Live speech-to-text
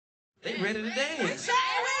They ready to dance. Sure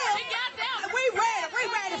will. We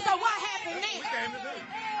ready. So what happened next?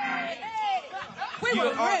 We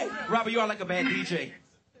were ready. Robert, you are like a bad DJ.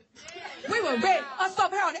 We were ready. Us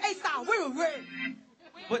up here on the A-side, we were ready.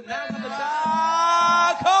 But now for the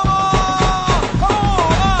time.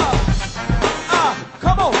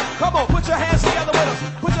 Come on, put your hands together with us.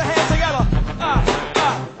 Put your hands together.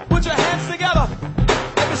 Put your hands together.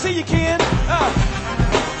 Let me see you, Ken.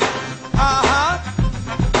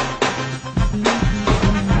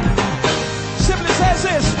 Simply says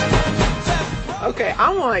this. Okay,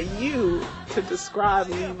 I want you to describe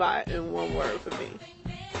Levi in one word for me.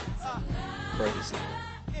 Crazy.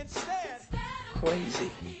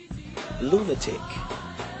 Lunatic.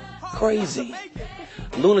 Crazy.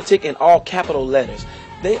 Lunatic in all capital letters.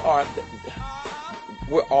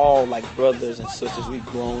 We're all like brothers and sisters. We've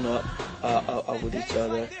grown up with each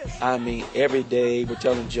other. I mean, every day we're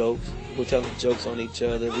telling jokes. We're telling jokes on each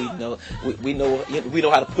other. We know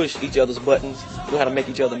how to push each other's buttons. We know how to make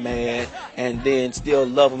each other mad, and then still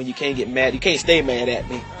love them. When you can't get mad, you can't stay mad at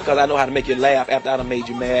me because I know how to make you laugh after I done made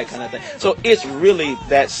you mad, kind of thing. So it's really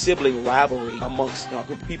that sibling rivalry amongst our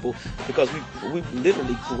group of people because we've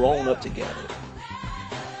literally grown up together.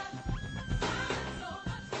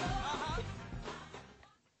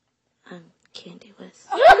 Candy West.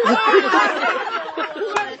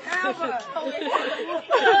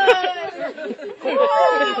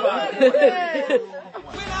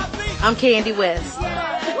 I'm Candy West.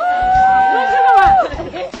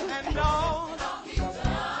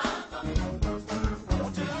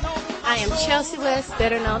 I am Chelsea West,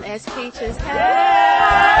 better known as Peaches.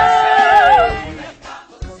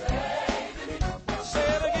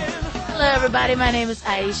 Hello, everybody. My name is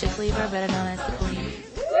Aisha Cleaver, better known as the Queen.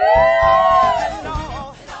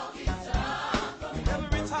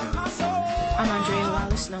 I'm Andrea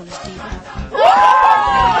Wallace, known as Diva. Go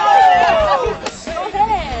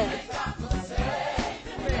ahead.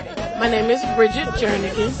 My name is Bridget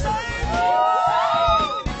Jernigan.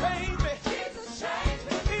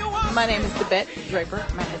 My name is Debette Draper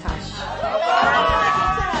McIntosh.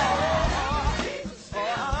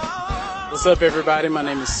 What's up, everybody? My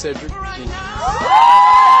name is Cedric Jenkins.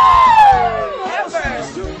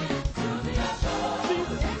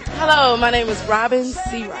 Hello, my name is Robin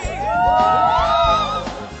C. Wright.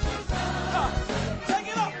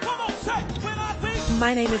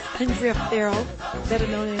 My name is Andrea Farrell, better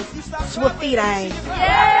known as Swafita.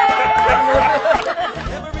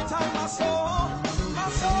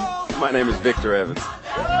 My name is Victor Evans.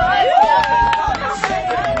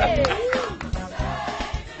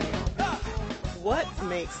 What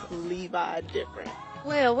makes Levi different?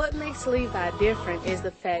 Well, what makes Levi different is the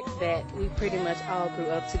fact that we pretty much all grew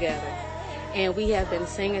up together. And we have been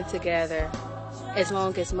singing together as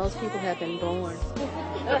long as most people have been born.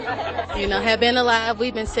 Have been alive.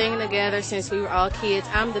 We've been singing together since we were all kids.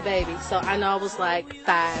 I'm the baby, so I know I was like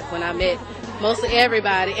 5 when I met mostly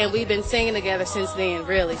everybody, and we've been singing together since then,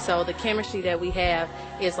 really. So the chemistry that we have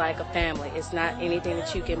is like a family. It's not anything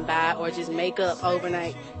that you can buy or just make up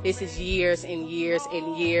overnight. This is years and years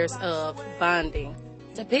and years of bonding.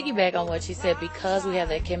 To piggyback on what she said, because we have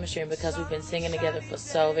that chemistry and because we've been singing together for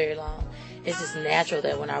so very long, it's just natural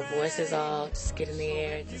that when our voices all just get in the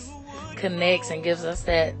air, it just connects and gives us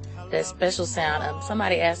that special sound.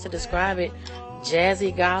 Somebody asked to describe it,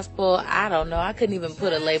 jazzy gospel. I don't know. I couldn't even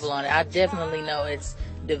put a label on it. I definitely know it's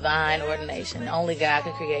divine ordination. Only God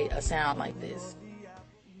can create a sound like this.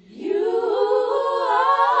 You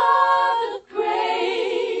are the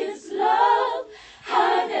greatest love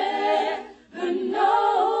I've ever known,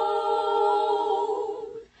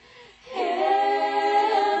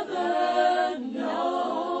 ever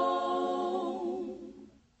known.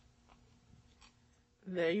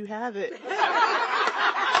 There you have it.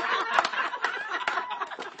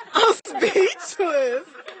 I'm speechless.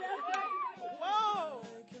 Whoa.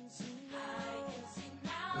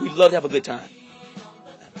 We love to have a good time.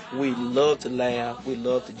 We love to laugh. We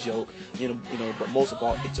love to joke. But most of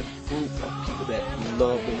all, it's a group of people that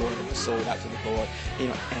love the Lord and are sold out to the Lord.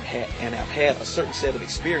 And have had a certain set of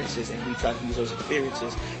experiences, and we try to use those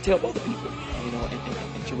experiences to help other people. And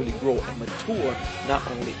to really grow and mature, not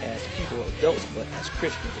only as people or adults, but as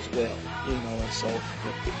Christians as well. And so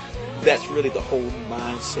that's really the whole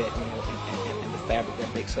mindset, and the fabric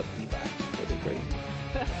that makes up Levi. Really great.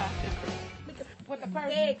 With the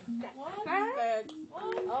first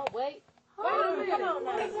Oh, wait. Come on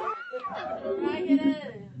now. Bring it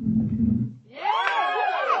in. Yeah!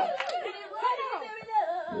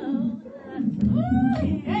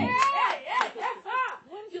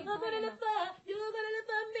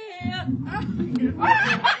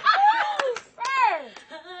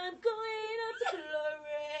 I'm going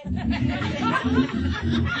That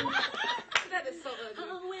is so ugly.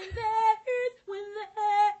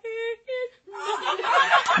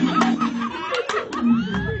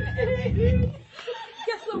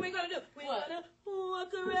 Guess what we're gonna do? We're gonna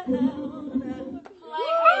walk around.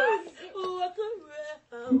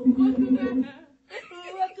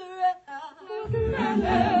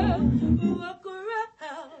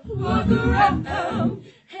 Walk around. Walk around heaven.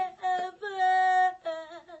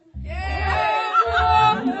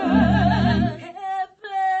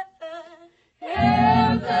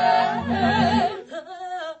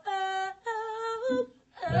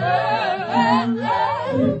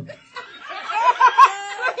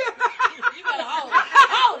 You better hold it.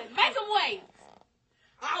 Hold it. Make them wait.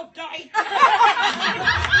 All day.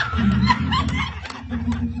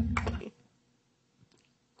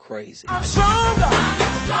 Crazy. I'm stronger.